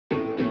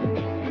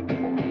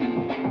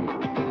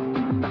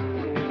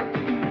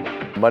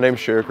My name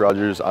is Sherrick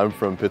Rogers. I'm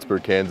from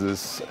Pittsburg,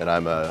 Kansas, and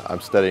I'm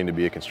studying to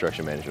be a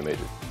construction management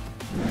major.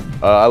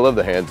 I love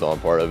the hands-on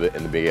part of it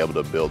and being able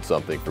to build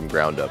something from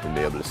ground up and be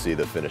able to see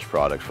the finished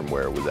product from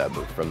where it was at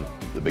from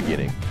the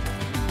beginning.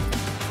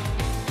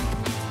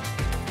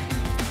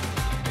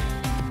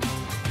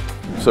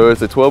 So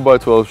it's a 12 by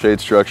 12 shade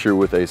structure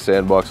with a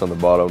sandbox on the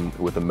bottom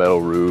with a metal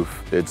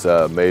roof. It's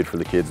made for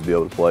the kids to be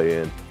able to play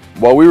in.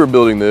 While we were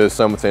building this,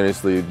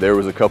 simultaneously, there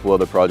was a couple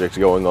other projects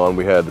going on.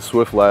 We had the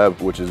Swift Lab,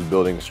 which is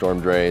building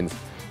storm drains,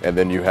 and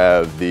then you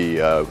have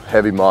the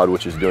Heavy Mod,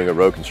 which is doing a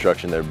road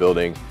construction.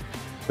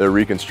 They're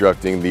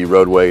reconstructing the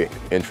roadway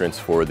entrance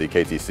for the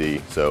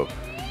KTC.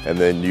 And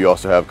then you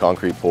also have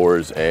concrete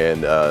pours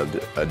and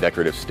a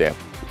decorative stamp.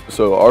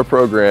 So our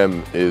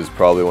program is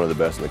probably one of the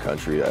best in the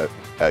country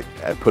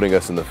at putting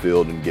us in the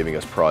field and giving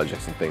us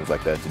projects and things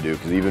like that to do.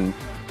 Because even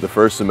the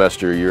first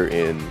semester you're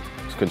in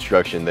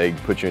construction, they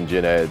put you in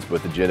gen eds,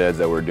 but the gen eds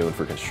that we're doing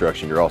for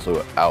construction, you're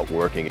also out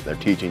working. They're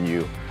teaching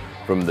you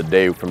from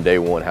day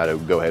one how to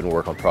go ahead and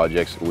work on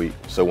projects.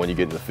 So when you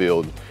get in the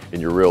field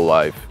in your real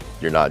life,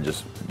 you're not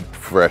just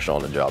fresh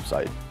on the job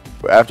site.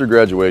 After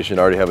graduation,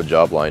 I already have a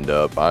job lined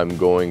up. I'm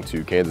going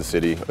to Kansas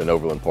City in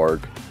Overland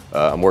Park.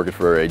 I'm working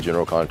for a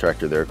general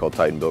contractor there called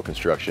Titanbuilt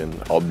Construction.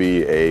 I'll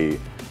be a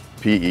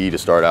PE to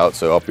start out,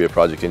 so I'll be a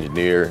project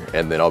engineer,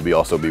 and then I'll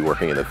also be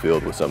working in the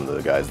field with some of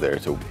the guys there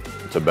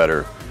to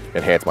better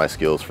enhance my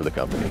skills for the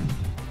company.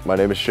 My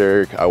name is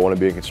Sherrick. I want to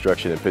be in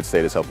construction, and Pitt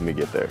State is helping me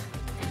get there.